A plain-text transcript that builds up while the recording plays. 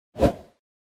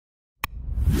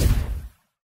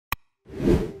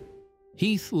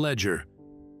Heath Ledger,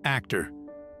 actor.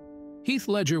 Heath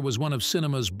Ledger was one of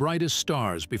cinema's brightest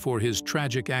stars before his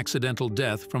tragic accidental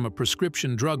death from a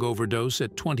prescription drug overdose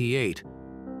at 28.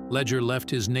 Ledger left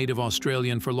his native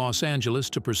Australian for Los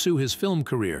Angeles to pursue his film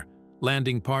career,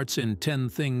 landing parts in 10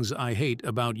 Things I Hate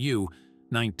About You,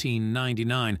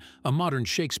 1999, a modern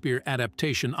Shakespeare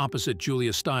adaptation opposite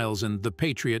Julia Stiles in The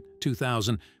Patriot,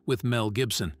 2000, with Mel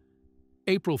Gibson.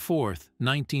 April 4,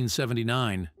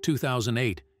 1979,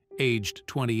 2008, aged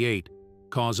 28,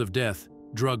 cause of death,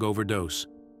 drug overdose.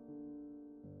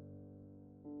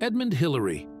 Edmund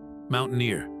Hillary,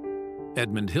 mountaineer.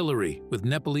 Edmund Hillary, with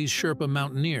Nepalese Sherpa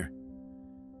mountaineer.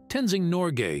 Tenzing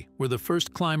Norgay were the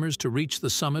first climbers to reach the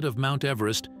summit of Mount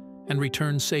Everest and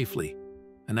return safely,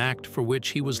 an act for which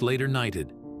he was later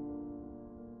knighted.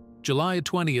 July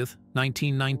 20,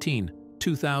 1919,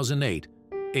 2008,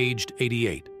 aged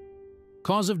 88.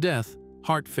 Cause of death,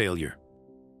 heart failure.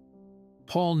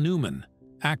 Paul Newman,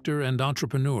 actor and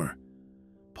entrepreneur.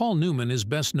 Paul Newman is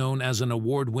best known as an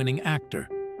award-winning actor.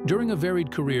 During a varied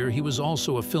career, he was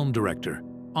also a film director,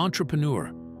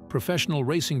 entrepreneur, professional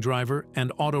racing driver,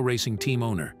 and auto racing team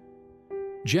owner.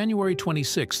 January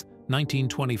 26,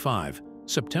 1925,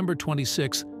 September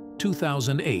 26,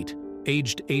 2008,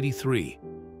 aged 83.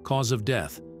 Cause of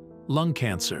death, lung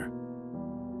cancer.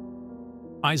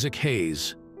 Isaac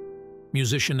Hayes,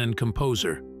 musician and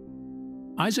composer.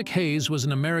 Isaac Hayes was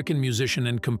an American musician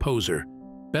and composer,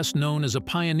 best known as a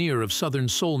pioneer of Southern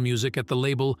soul music at the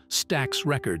label Stax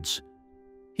Records.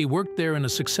 He worked there in a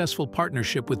successful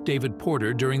partnership with David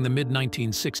Porter during the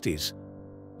mid-1960s.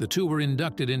 The two were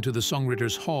inducted into the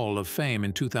Songwriters Hall of Fame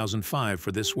in 2005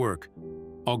 for this work.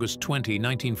 August 20,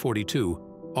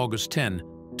 1942, August 10,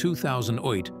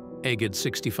 2008, aged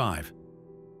 65.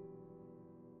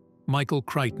 Michael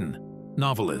Crichton,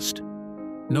 novelist.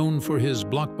 Known for his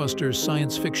blockbuster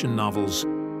science fiction novels,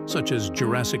 such as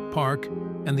Jurassic Park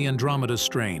and The Andromeda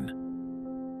Strain.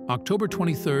 October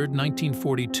 23,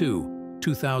 1942,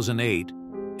 2008,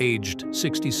 aged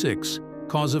 66,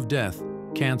 cause of death,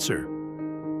 cancer.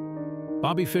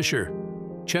 Bobby Fischer,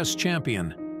 chess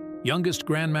champion, youngest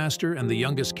grandmaster and the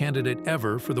youngest candidate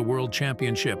ever for the World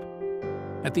Championship.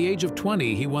 At the age of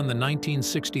 20, he won the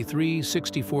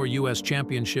 1963-64 U.S.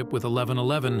 Championship with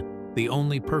 11-11, the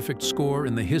only perfect score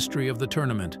in the history of the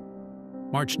tournament.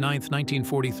 March 9,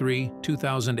 1943,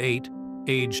 2008,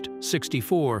 aged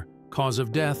 64, cause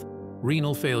of death,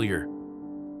 renal failure.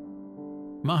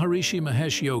 Maharishi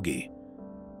Mahesh Yogi,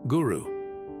 guru.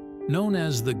 Known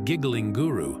as the Giggling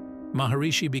Guru,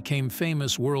 Maharishi became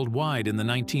famous worldwide in the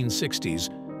 1960s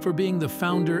for being the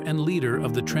founder and leader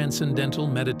of the Transcendental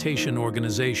Meditation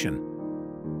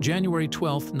Organization. January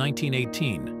 12,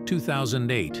 1918,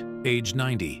 2008, age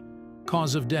 90,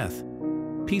 cause of death,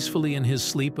 peacefully in his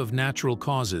sleep of natural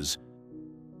causes.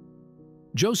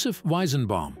 Joseph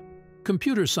Weizenbaum,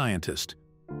 computer scientist.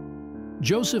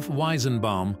 Joseph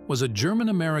Weizenbaum was a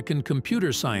German-American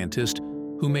computer scientist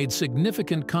who made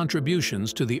significant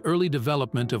contributions to the early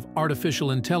development of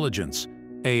artificial intelligence,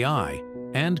 AI,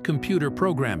 and computer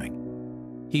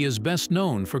programming. He is best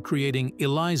known for creating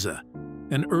ELIZA,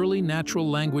 an early natural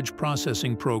language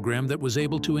processing program that was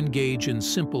able to engage in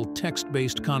simple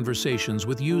text-based conversations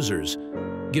with users,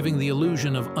 giving the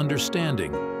illusion of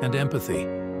understanding and empathy.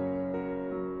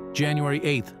 January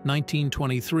 8,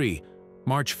 1923,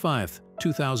 March 5,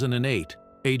 2008,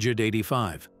 aged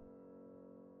 85.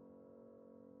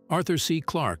 Arthur C.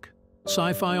 Clarke,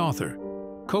 sci-fi author,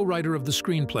 co-writer of the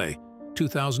screenplay,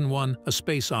 2001, A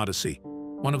Space Odyssey,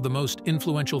 one of the most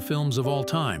influential films of all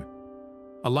time.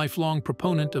 A lifelong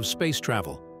proponent of space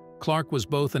travel, Clarke was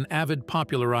both an avid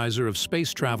popularizer of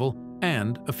space travel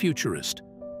and a futurist.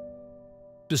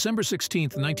 December 16,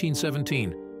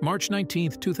 1917, March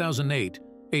 19, 2008,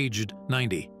 aged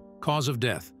 90, cause of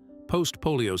death,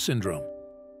 post-polio syndrome.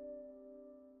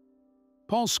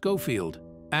 Paul Scofield,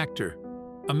 actor,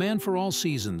 A Man for All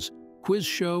Seasons, Quiz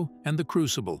Show, and The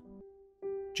Crucible.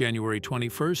 January 21,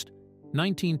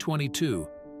 1922,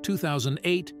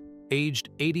 2008, aged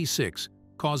 86,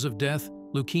 cause of death,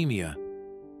 leukemia.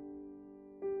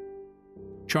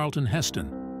 Charlton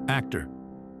Heston, actor.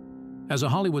 As a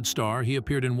Hollywood star, he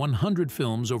appeared in 100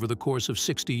 films over the course of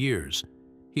 60 years.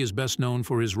 He is best known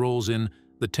for his roles in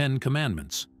The Ten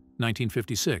Commandments,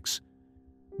 1956,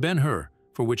 Ben-Hur,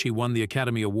 for which he won the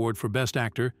Academy Award for Best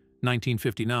Actor,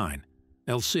 1959,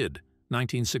 El Cid,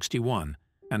 1961,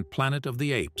 and Planet of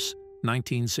the Apes,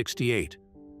 1968.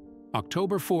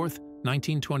 October 4,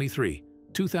 1923,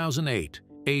 2008,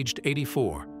 aged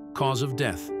 84, cause of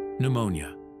death,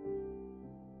 pneumonia.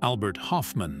 Albert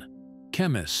Hoffman,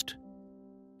 chemist.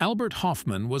 Albert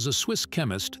Hofmann was a Swiss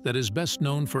chemist that is best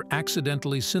known for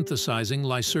accidentally synthesizing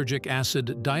lysergic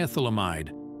acid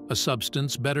diethylamide, a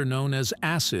substance better known as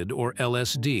acid or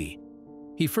LSD.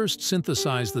 He first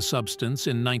synthesized the substance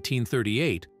in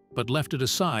 1938, but left it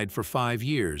aside for 5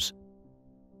 years.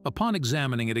 Upon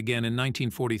examining it again in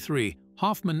 1943,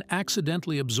 Hofmann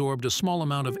accidentally absorbed a small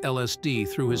amount of LSD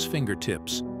through his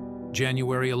fingertips.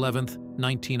 January 11,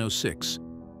 1906.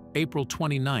 April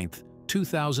 29,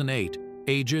 2008,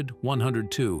 aged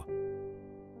 102.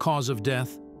 Cause of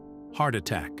death, heart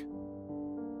attack.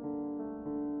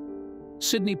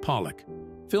 Sidney Pollack,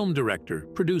 film director,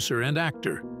 producer, and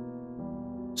actor.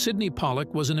 Sidney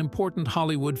Pollack was an important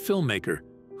Hollywood filmmaker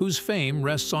whose fame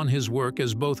rests on his work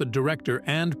as both a director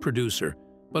and producer,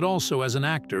 but also as an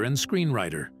actor and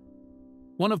screenwriter.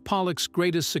 One of Pollack's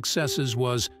greatest successes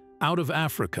was Out of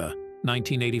Africa,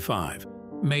 1985,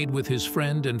 made with his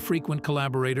friend and frequent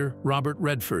collaborator Robert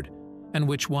Redford, and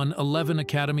which won 11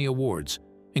 Academy Awards,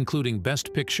 including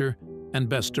Best Picture and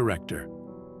Best Director.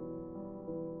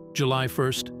 July 1,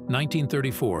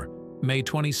 1934, May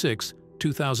 26,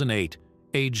 2008,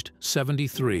 aged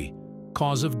 73,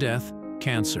 cause of death,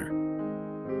 cancer.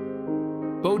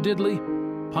 Bo Diddley,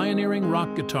 pioneering rock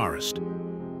guitarist.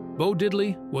 Bo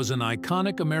Diddley was an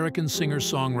iconic American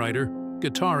singer-songwriter,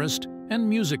 guitarist, and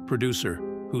music producer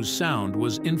whose sound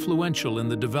was influential in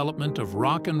the development of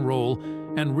rock and roll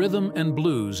and rhythm and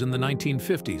blues in the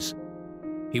 1950s.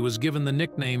 He was given the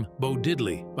nickname Bo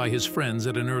Diddley by his friends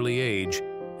at an early age,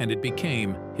 and it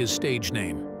became his stage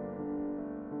name.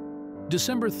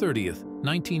 December 30th,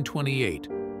 1928,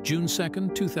 June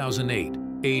 2nd, 2008,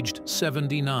 aged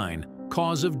 79,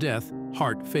 cause of death,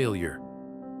 heart failure.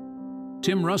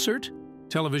 Tim Russert,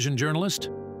 television journalist.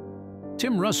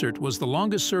 Tim Russert was the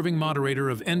longest-serving moderator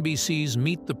of NBC's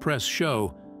Meet the Press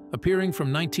show, appearing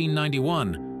from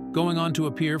 1991, going on to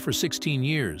appear for 16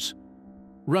 years.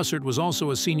 Russert was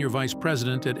also a senior vice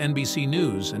president at NBC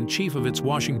News and chief of its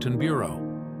Washington bureau.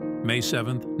 May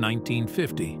 7,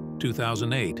 1950,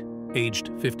 2008, aged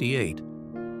 58.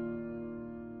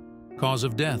 Cause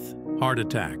of death, heart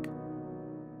attack.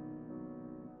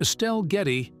 Estelle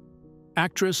Getty,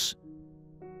 actress.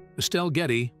 Estelle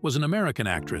Getty was an American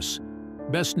actress,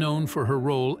 best known for her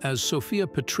role as Sophia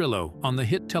Petrillo on the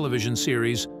hit television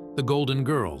series The Golden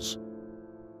Girls.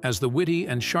 As the witty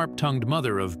and sharp-tongued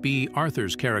mother of B.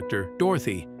 Arthur's character,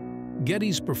 Dorothy,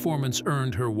 Getty's performance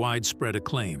earned her widespread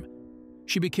acclaim.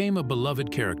 She became a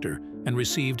beloved character and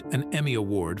received an Emmy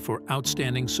Award for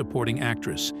Outstanding Supporting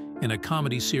Actress in a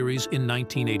comedy series in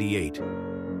 1988.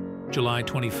 July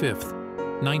 25,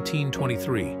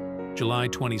 1923, July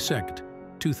 22,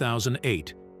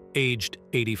 2008, aged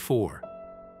 84.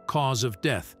 Cause of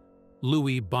death,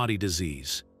 Lewy body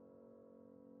disease.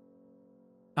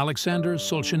 Alexander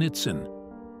Solzhenitsyn,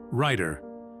 writer,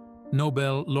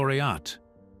 Nobel laureate.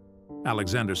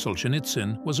 Alexander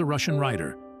Solzhenitsyn was a Russian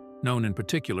writer, known in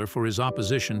particular for his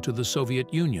opposition to the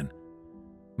Soviet Union.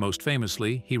 Most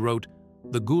famously, he wrote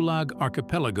The Gulag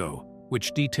Archipelago,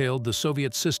 which detailed the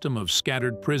Soviet system of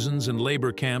scattered prisons and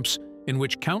labor camps in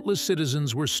which countless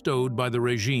citizens were stowed by the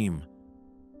regime.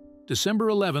 December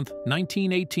 11,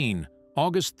 1918,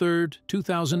 August 3,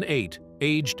 2008,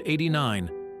 aged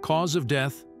 89, cause of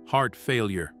death, heart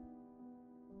failure.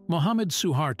 Mohammed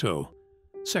Suharto,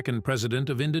 second president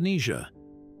of Indonesia.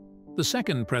 The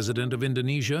second president of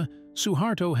Indonesia,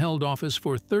 Suharto held office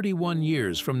for 31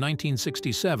 years from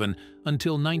 1967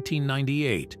 until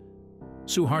 1998.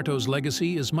 Suharto's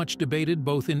legacy is much debated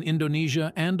both in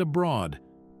Indonesia and abroad.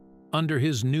 Under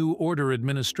his New Order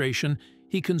administration,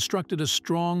 he constructed a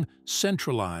strong,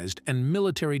 centralized, and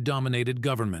military-dominated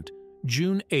government.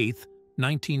 June 8,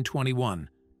 1921.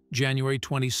 January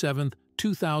 27,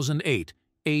 2008,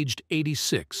 aged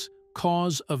 86.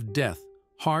 Cause of death,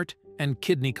 heart and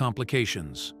kidney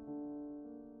complications.